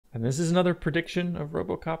And this is another prediction of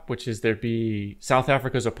Robocop, which is there'd be South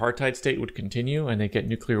Africa's apartheid state would continue and they get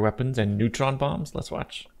nuclear weapons and neutron bombs. Let's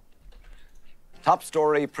watch. Top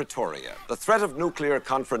story, Pretoria. The threat of nuclear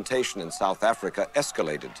confrontation in South Africa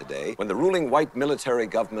escalated today when the ruling white military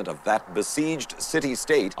government of that besieged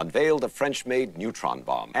city-state unveiled a French-made neutron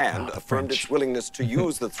bomb and affirmed its willingness to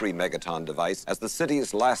use the 3-megaton device as the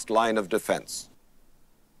city's last line of defense.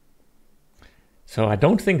 So I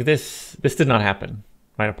don't think this did not happen.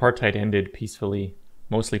 Right? Apartheid ended peacefully,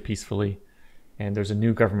 mostly peacefully, and there's a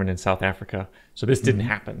new government in South Africa. So this didn't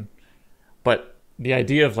happen. But the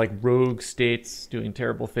idea of like rogue states doing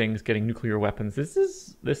terrible things, getting nuclear weapons, this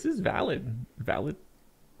is valid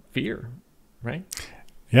fear, right?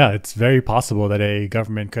 Yeah, it's very possible that a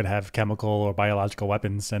government could have chemical or biological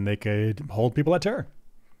weapons and they could hold people at terror.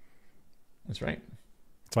 That's right.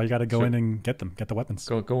 That's why you got to go in and get them, get the weapons.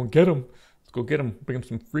 Go and get them. Let's go get them. Bring them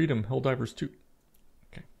some freedom. Helldivers 2.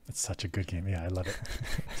 Okay. It's such a good game. Yeah, I love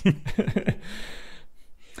it.